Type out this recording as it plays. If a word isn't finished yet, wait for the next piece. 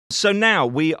So now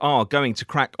we are going to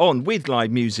crack on with live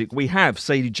music. We have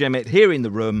Sadie Jemmett here in the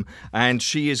room, and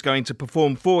she is going to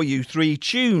perform for you 3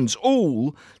 tunes,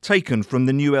 all taken from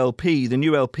the new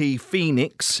LP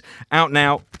Phoenix, out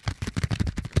now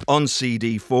on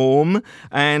CD form.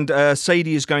 And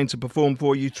Sadie is going to perform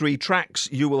for you 3 tracks.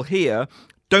 You will hear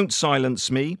Don't Silence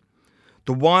Me,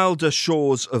 The Wilder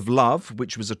Shores of Love,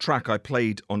 which was a track I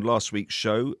played on last week's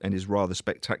show and is rather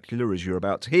spectacular, as you're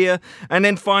about to hear. And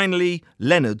then finally,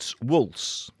 Leonard's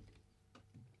Waltz.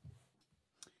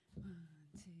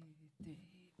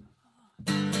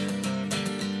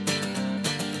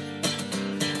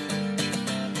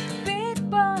 Big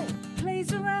boy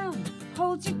plays around,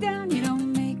 holds you down, you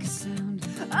don't make a sound.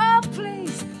 Oh,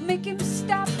 please, make him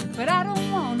stop, but I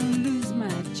don't want to lose my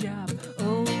job.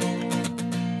 Oh.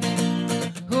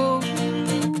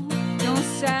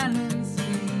 Silence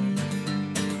me.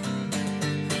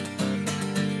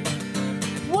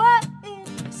 What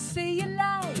if, say you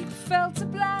lied, felt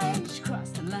obliged,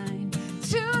 crossed the line?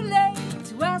 Too late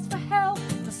to ask for help,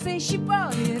 they'll say she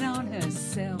brought it on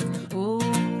herself. Oh,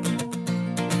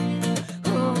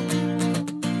 oh,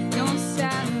 don't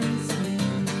silence me.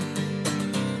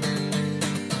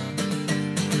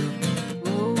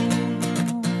 Oh,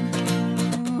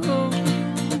 oh,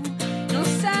 don't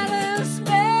silence me.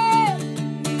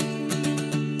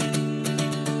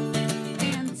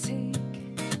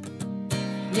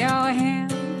 Your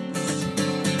hands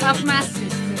off my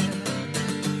sister.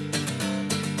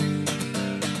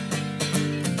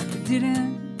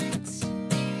 Didn't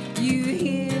you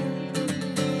hear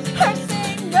her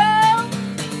say no?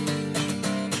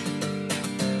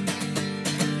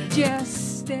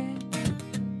 Just step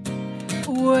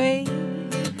away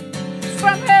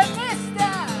from her,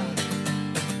 mister.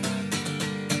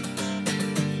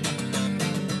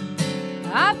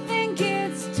 I think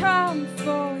it's time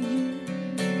for you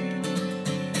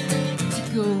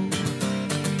go.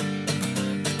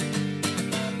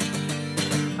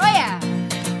 Oh yeah.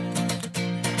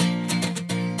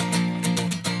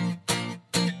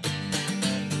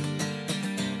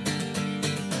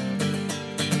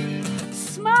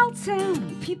 Small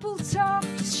town, people talk,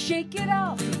 just shake it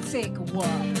off and take a walk.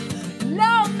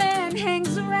 Lawman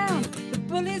hangs around, the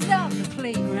bullies off the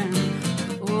playground.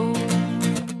 Oh,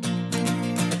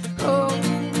 oh,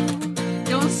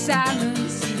 don't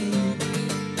silence me.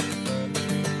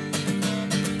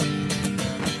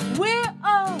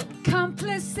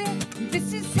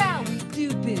 This is how we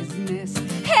do business.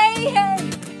 Hey, hey,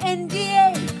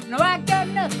 NDA. No, I got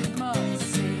nothing more to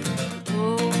say.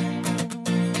 Oh,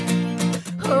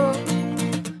 oh,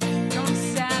 don't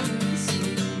silence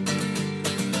me.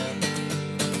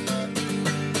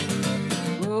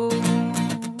 Oh,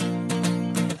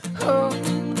 oh,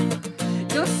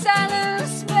 don't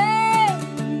silence me.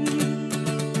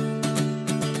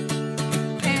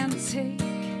 And take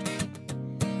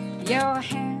your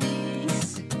hand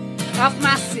off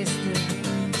my sister.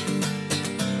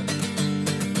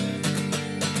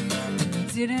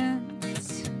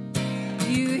 Didn't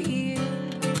you hear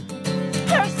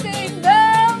her say no?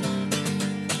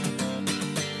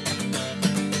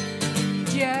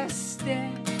 Just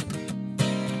step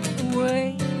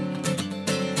away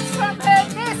from her,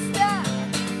 mister.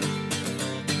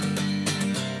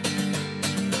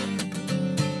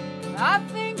 I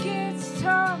think it's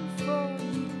time for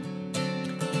you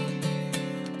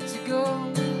to go.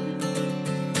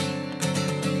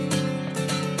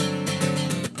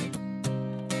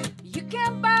 You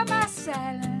can't buy my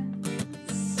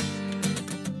silence,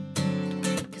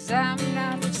 'cause I'm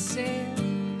not for sale,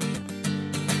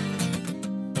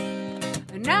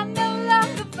 and I'm no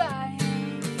longer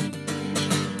buying.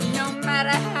 No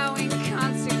matter how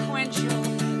inconsequential,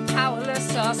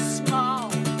 powerless or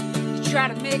small, you try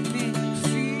to make me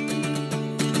feel.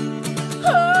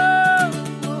 Oh.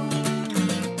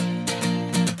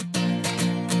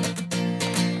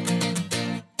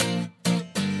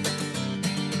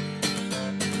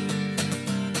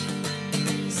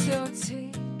 So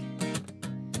take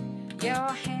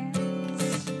your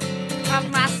hands off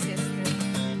my sister.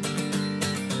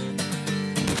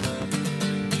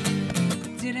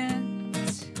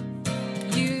 Didn't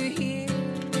you hear?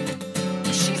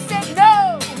 She said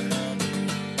no.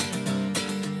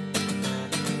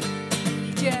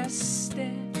 Just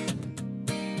step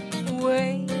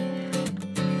away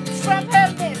from her,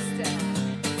 mister.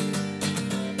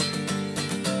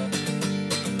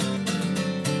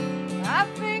 I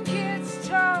think it's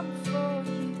time for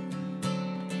you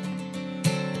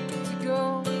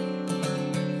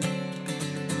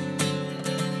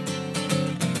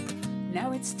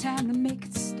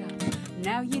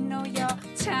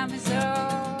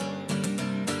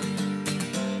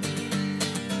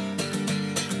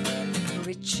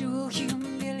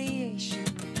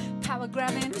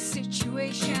grabbing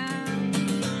situation.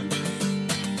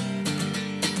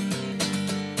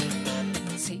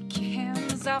 Take your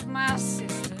hands off my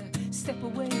sister, step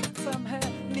away from her,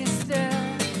 mister.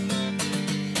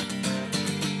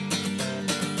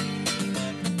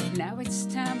 Now it's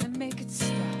time to make it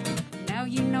stop. Now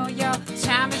you know your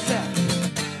time is up.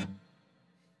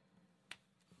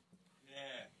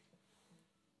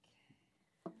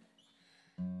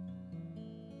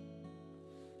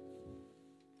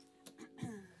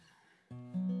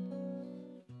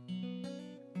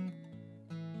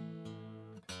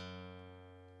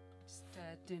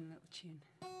 Doing a little tune.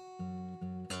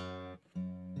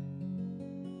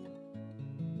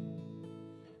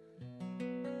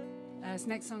 This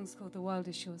next song is called The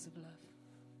Wildest Shores of Love.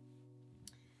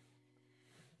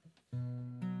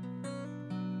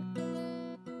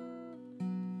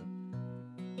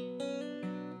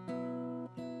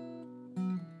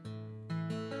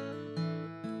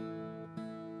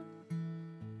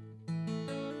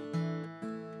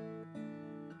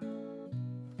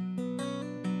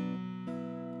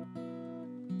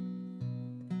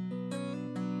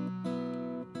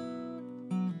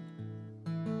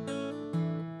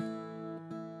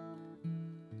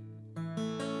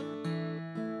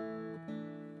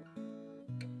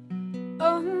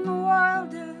 On the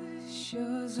wildest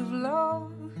shores of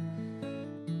love,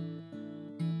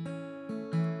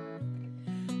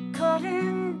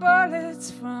 cutting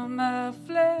bullets from my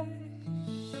flesh,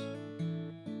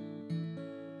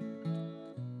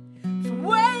 from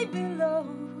way below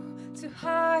to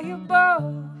high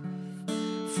above,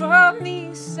 from the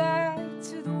east side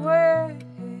to the west.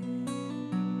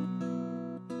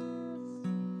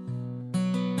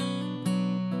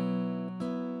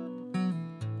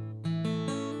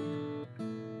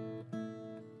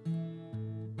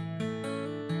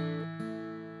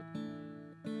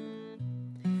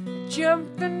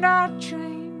 Jumped the night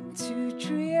train to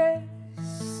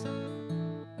Trieste,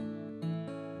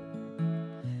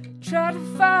 tried to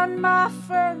find my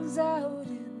friends out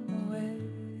in the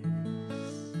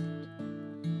west.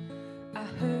 I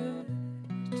heard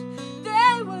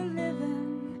they were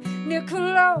living near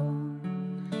Cologne,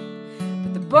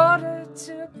 but the border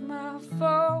took my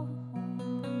phone.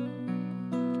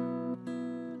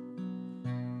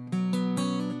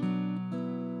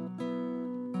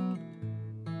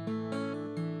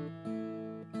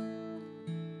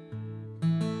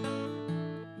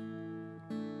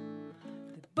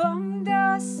 Bummed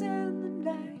us in the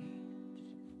night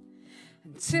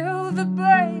until the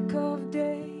break of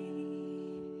day,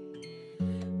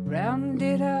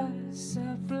 rounded us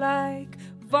up like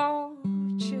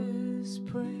vultures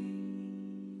prey,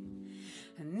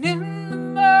 and in the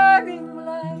morning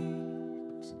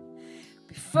light,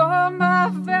 before my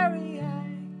very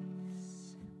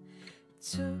eyes,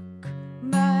 took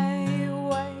my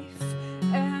wife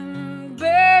and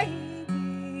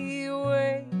baby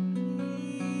away.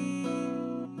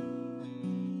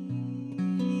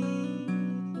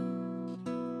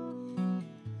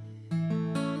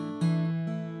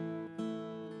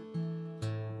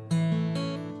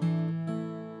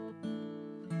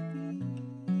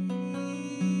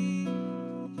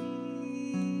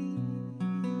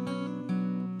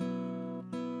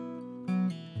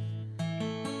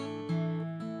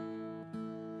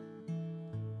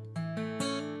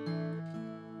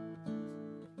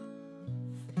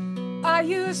 I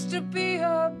used to be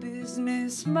a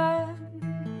businessman,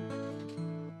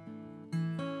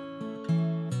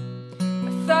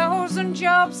 1,000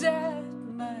 jobs at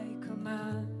my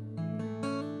command.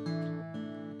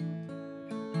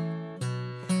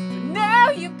 But now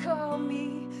you call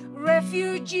me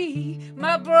refugee,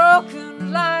 my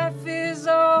broken life is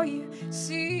all you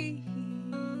see.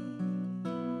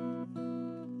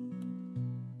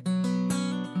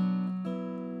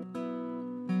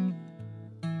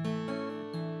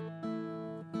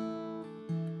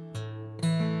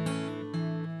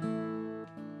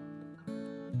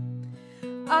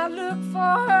 I look for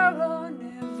her on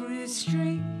every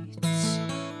street,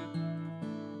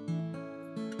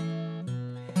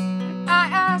 and I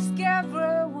ask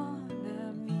everyone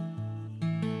I meet.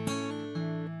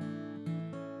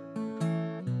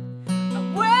 I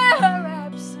wear her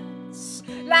absence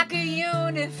like a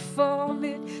uniform,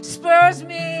 it spurs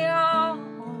me on.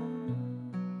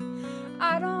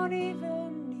 I don't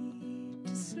even need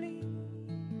to sleep.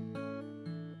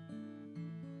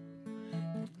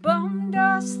 Bummed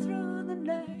us through the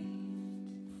night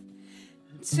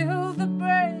until the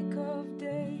break of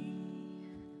day,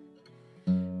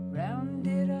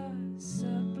 rounded us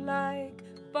up like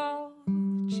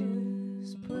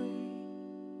vultures prey,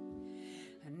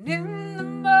 and in the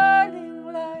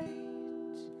morning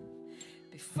light,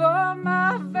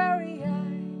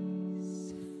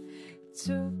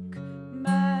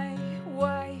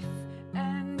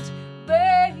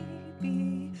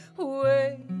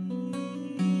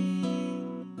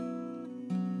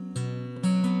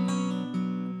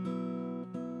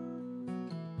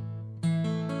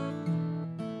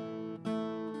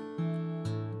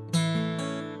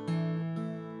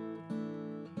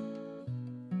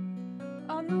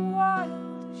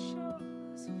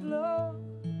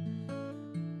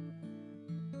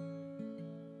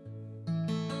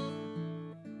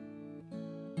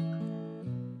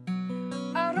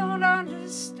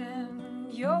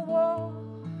 your war.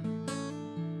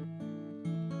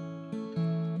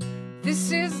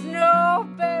 This is no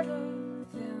better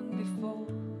than before.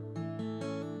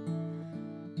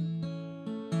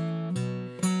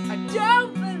 I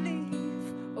don't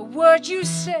believe a word you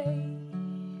say,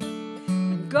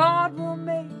 and God will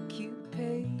make you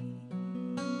pay.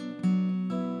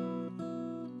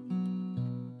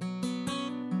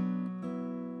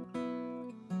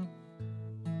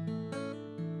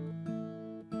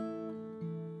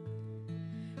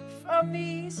 From the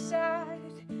east side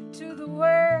to the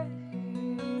west,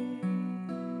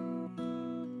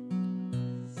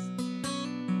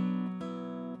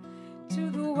 to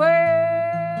the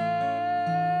west,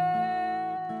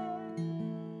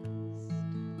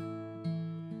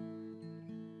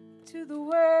 to the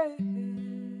west.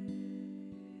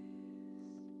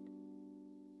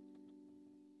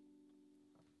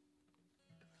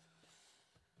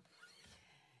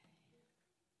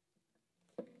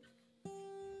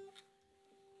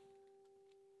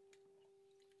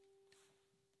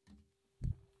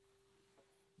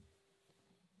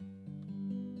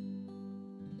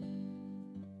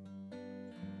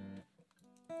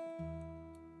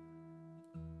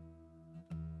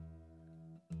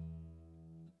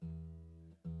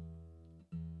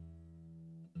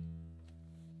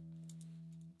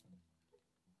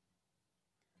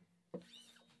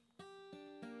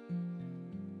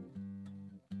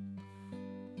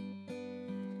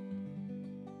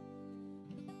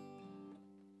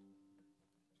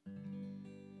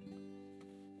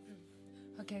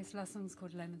 Okay, this last song's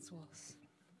called Lemon's Waltz.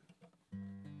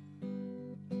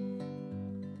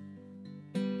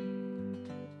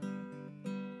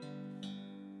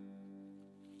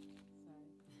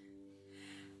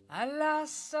 I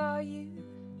last saw you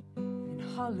in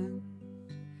Holland,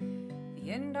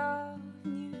 the end of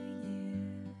New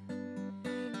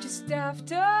Year, just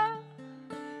after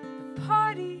the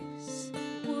parties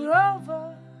were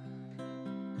over.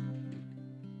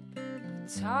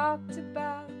 We talked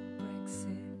about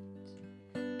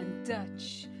and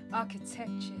Dutch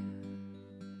architecture,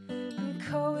 and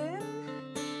Cohen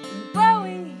and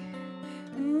Bowie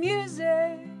and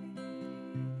music.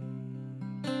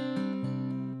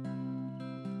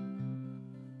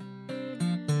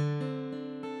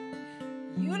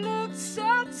 You looked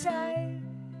so tired,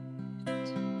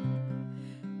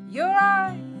 your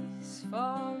eyes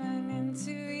falling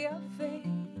into your face.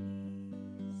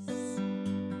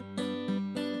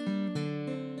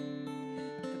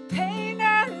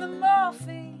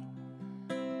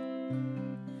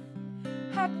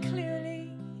 Had clearly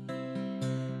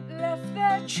left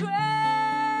their trace,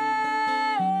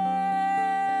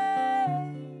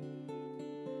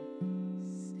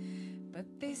 but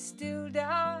they still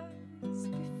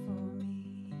danced before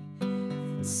me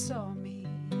and saw me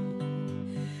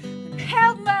and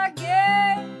held my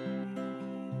gaze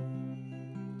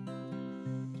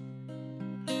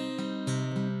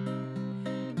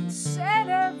and said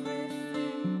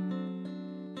everything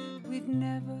we'd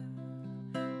never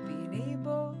been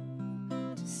able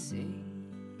to see.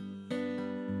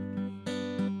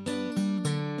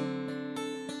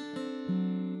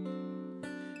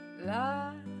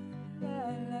 La la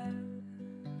la,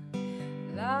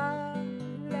 la la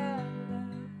la,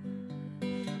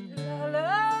 la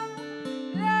la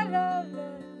la la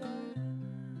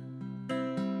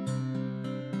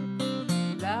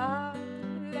la,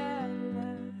 la la la,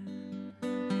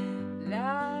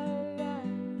 la.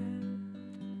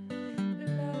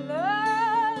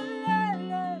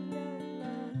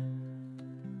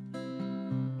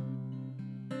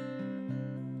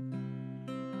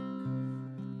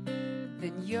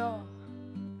 Then your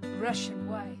Russian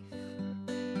wife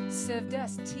served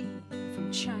us tea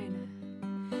from China,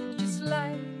 just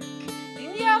like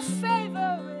in your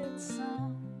favorite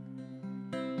song.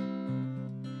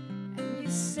 And you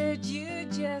said you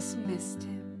just missed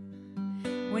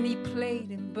him when he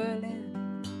played in Berlin,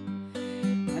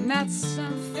 and that's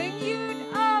something you'd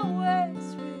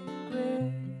always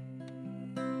regret.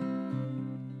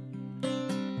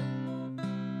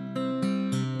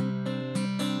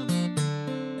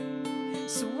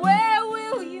 So where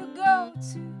will you go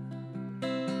to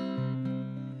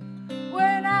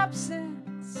when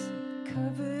absence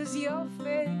covers your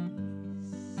face?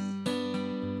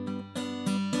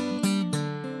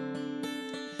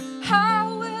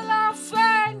 How will I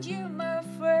find you, my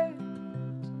friend,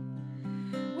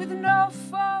 with no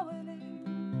forwarding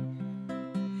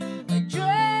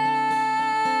address?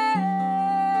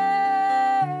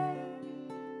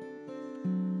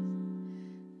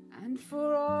 And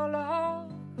for all of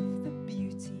the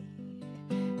beauty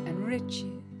and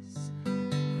riches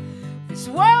this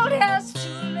world has to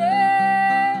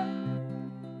lend,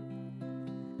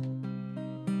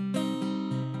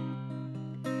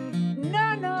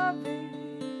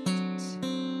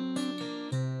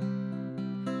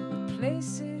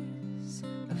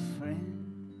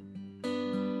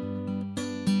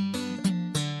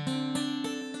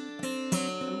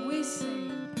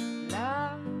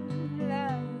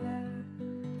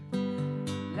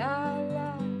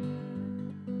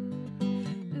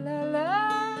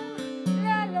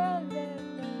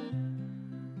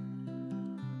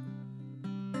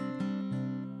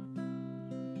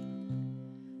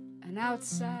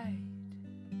 Outside,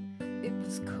 it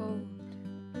was cold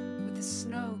with the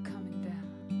snow coming down,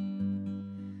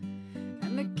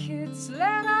 and the kids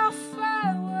let off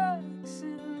fireworks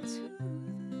into the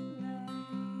night.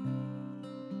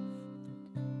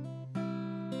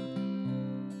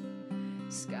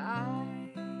 Sky